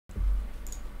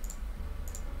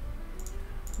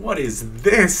What is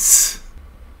this?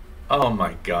 Oh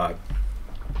my god.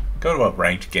 Go to a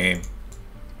ranked game.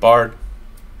 Bard.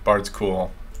 Bard's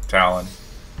cool. Talon.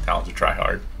 Talon's a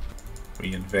tryhard.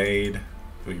 We invade.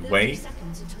 Do we wait?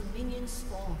 Seconds until minions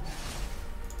spawn.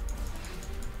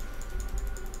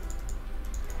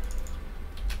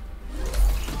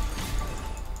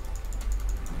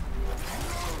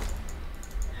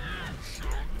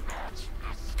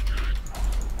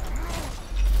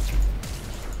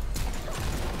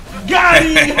 Got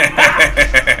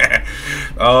him!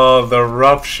 Oh, the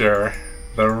rupture.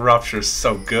 The rupture's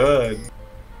so good.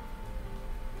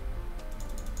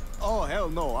 Oh, hell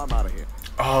no, I'm out of here.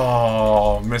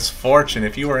 Oh, misfortune.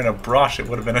 If you were in a brush, it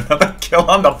would have been another kill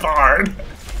on the Bard.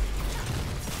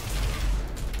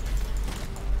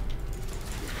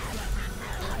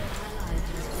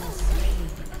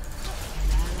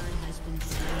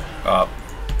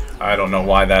 I don't know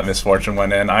why that misfortune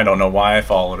went in. I don't know why I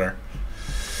followed her.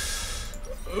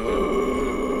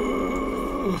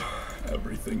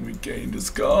 Everything we gained is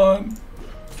gone.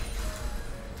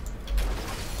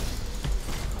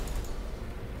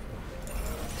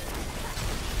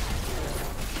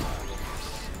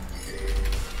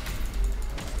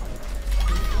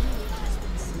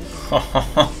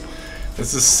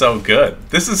 This is so good.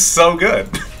 This is so good.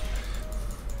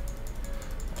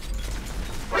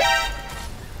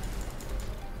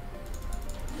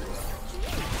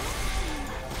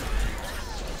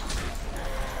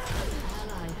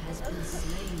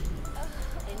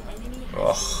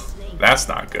 Ugh, that's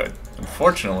not good.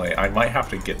 Unfortunately, I might have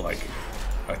to get like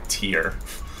a tier.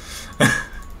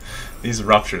 These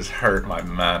ruptures hurt my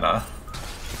mana.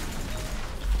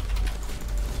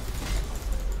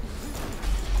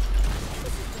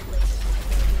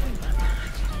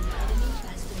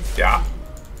 Yeah.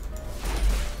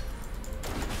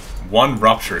 One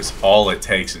rupture is all it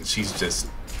takes and she's just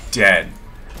dead.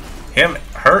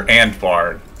 Her and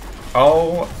Bard.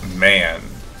 Oh man.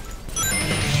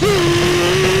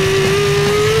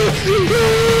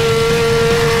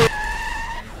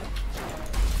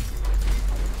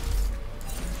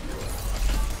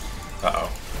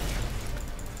 Uh-oh.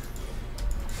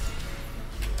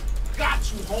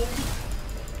 Got you, homie.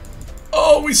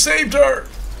 Oh, we saved her!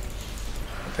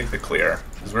 I'll take the clear,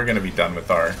 because we're going to be done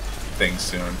with our thing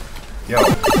soon. Yo,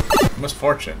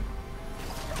 misfortune.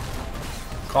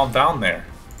 Calm down there.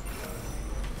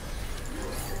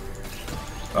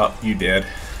 Oh, you did.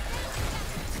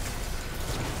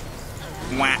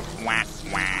 Wah, wah,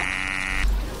 wah.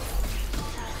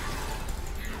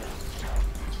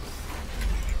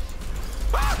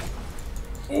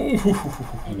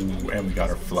 Ooh, and we got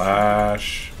our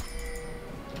flash.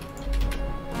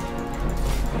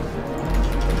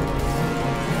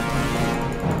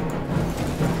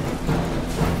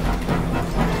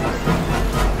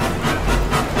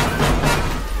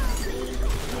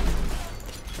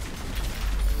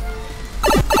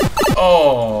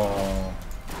 Oh.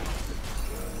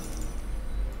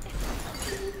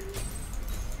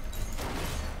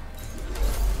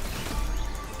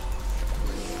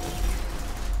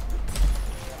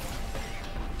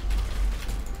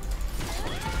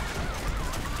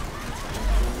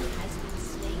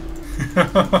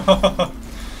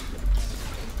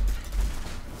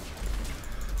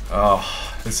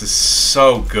 Oh, this is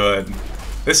so good.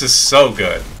 This is so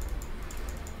good.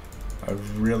 I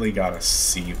really gotta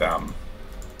see them.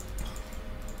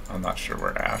 I'm not sure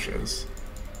where Ash is.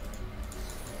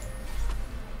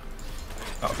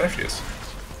 Oh, there she is.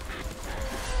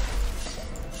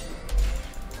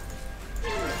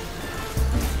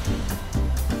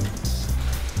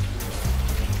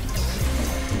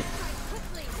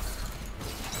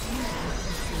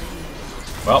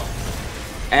 Well.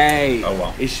 Hey, oh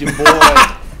well. It's your boy.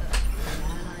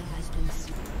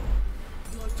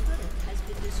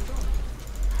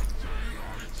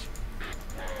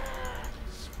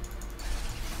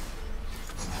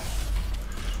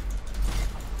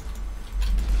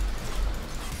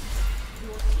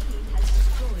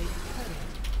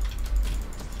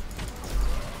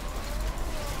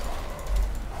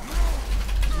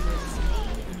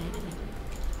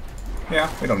 Yeah,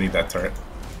 we don't need that turret.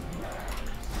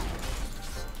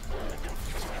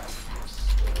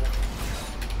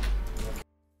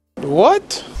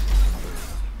 What?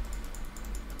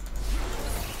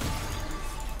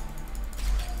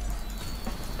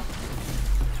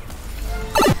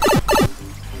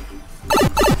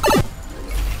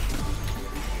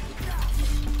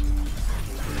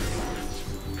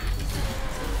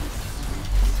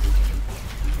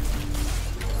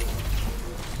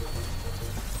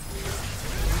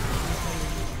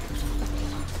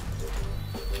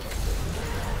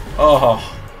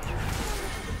 Oh.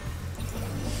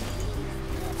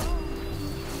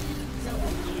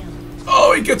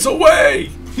 he gets away!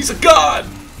 He's a god!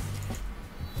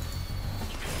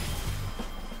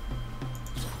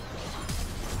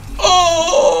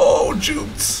 Oh,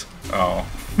 Jutes! Oh.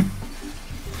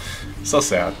 So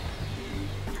sad.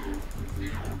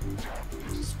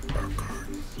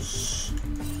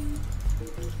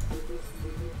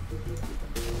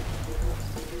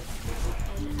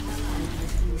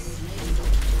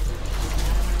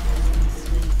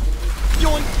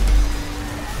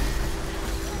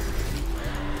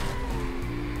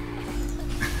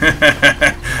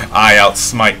 I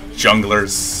outsmite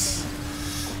junglers.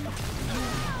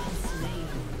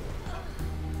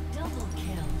 Double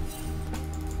kill.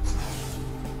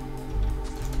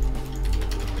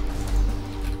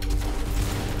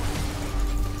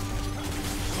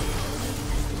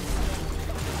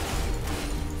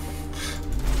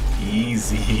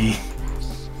 Easy.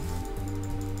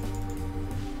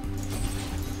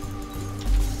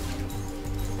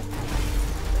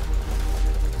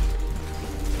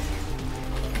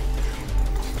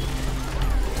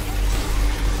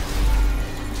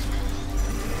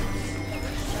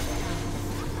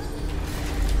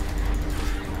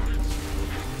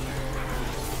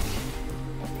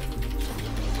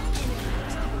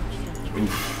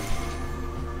 Oof.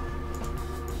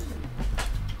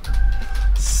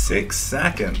 6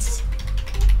 seconds.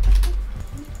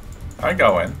 I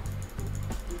go in.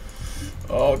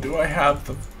 Oh, do I have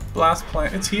the blast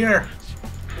plant? It's here.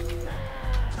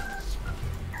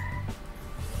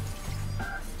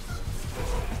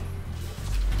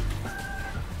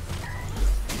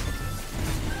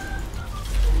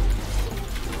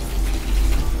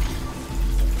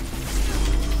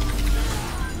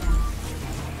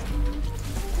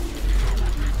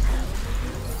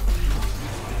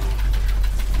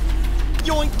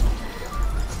 Yoink!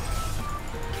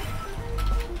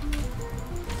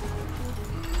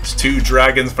 It's 2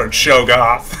 dragons for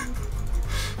Cho'gath.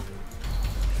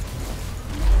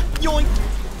 Yoink!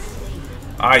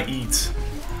 I eat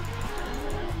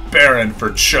Baron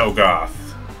for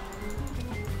Cho'gath.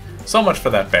 So much for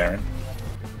that Baron.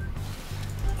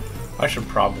 I should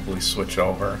probably switch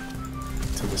over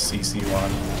to the CC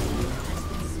one.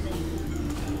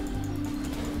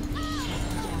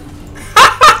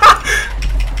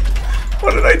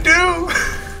 What did I do?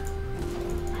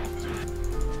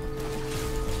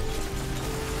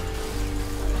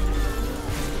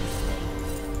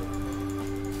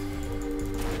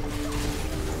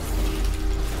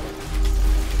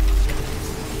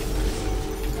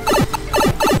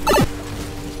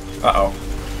 Uh-oh.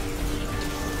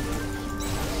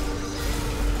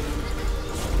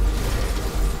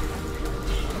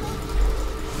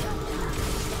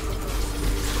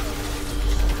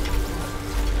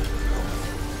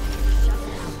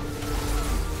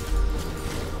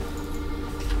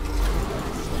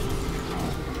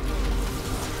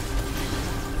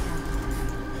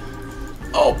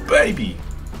 Oh, baby!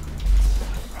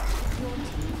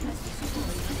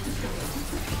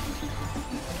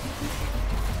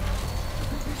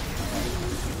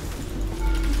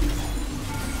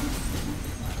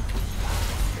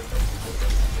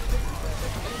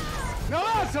 Now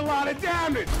that's a lot of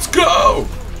damage! Let's go!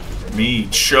 Me,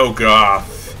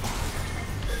 Cho'gath.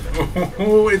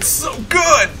 Oh, it's so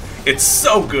good! It's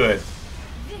so good!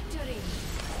 Victory.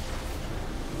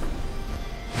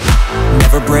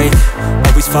 Never break,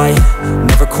 always fight,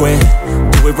 never quit,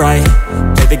 do it right,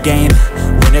 play the game,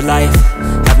 win it life,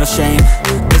 have no shame,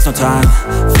 there's no time,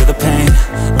 feel the pain,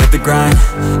 live the grind,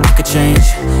 I could change,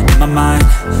 in my mind,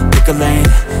 pick a lane,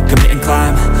 commit and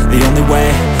climb, the only way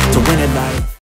to win it life.